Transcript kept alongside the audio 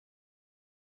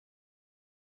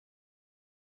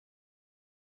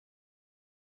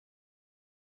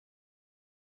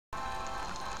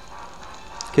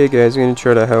Okay guys, I'm going to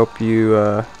try to help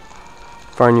you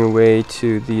find your way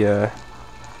to the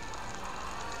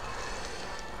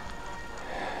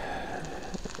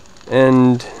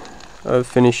end of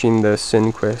finishing the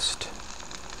Sin quest.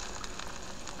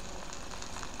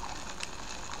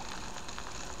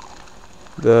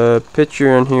 The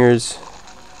picture on here is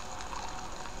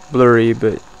blurry,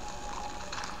 but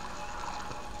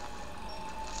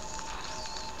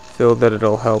feel that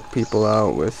it'll help people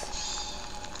out with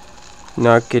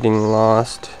not getting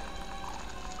lost.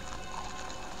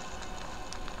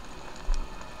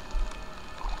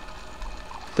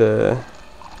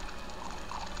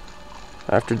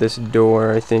 After this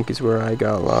door, I think, is where I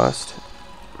got lost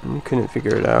and couldn't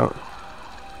figure it out.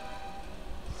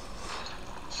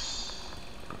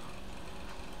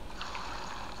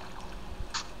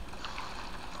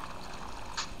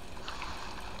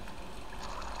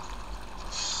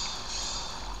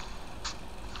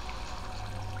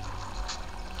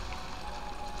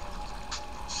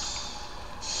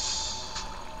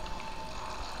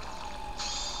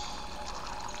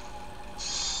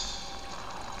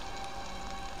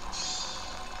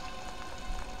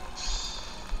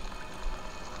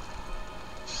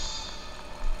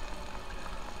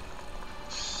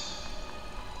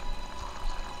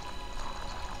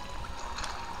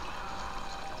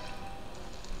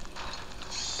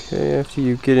 Okay, after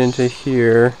you get into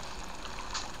here,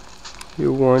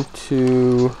 you want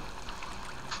to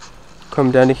come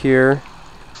down to here,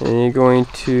 and you're going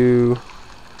to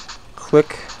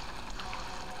click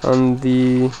on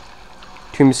the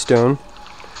tombstone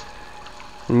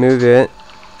and move it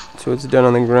so it's done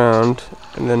on the ground,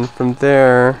 and then from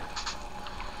there,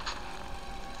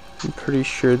 I'm pretty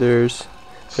sure there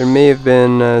may have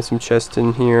been some chests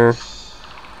in here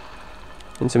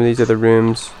in some of these other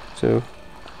rooms, so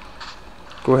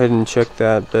go ahead and check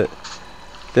that. But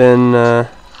then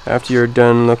after you're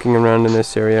done looking around in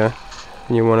this area,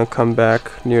 and you want to come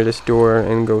back near this door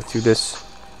and go through this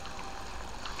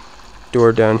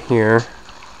door down here.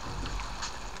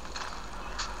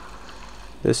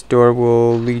 This door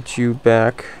will lead you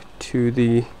back to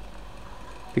the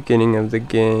beginning of the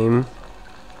game,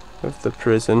 of the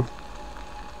prison.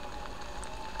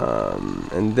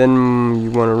 And then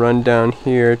you want to run down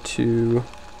here to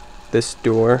this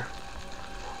door,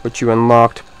 which you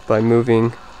unlocked by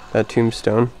moving that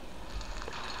tombstone.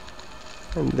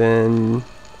 And then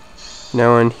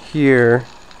now on here,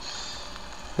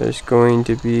 there's going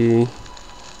to be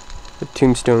a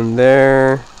tombstone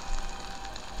there,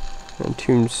 and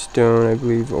tombstone, I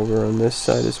believe, over on this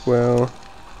side as well,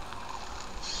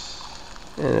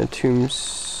 and a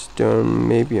tombstone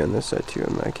maybe on this side too.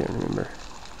 I can't remember.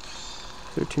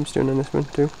 Is there a tombstone on this one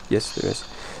too? Yes, there is.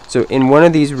 So in one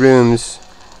of these rooms,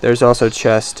 there's also a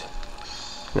chest,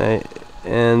 right?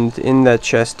 And in that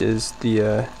chest is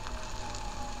the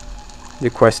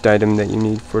quest item that you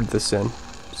need for the Sin.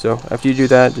 So after you do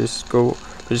that, just go.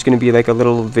 There's going to be like a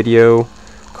little video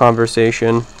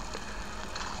conversation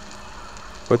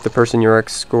with the person you're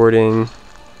escorting,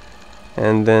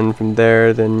 and then from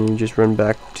there, then you just run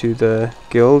back to the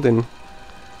guild and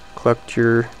collect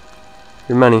your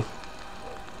money.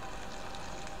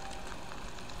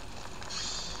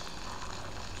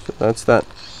 So that's that.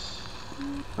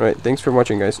 Alright, thanks for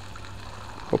watching, guys.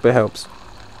 Hope it helps.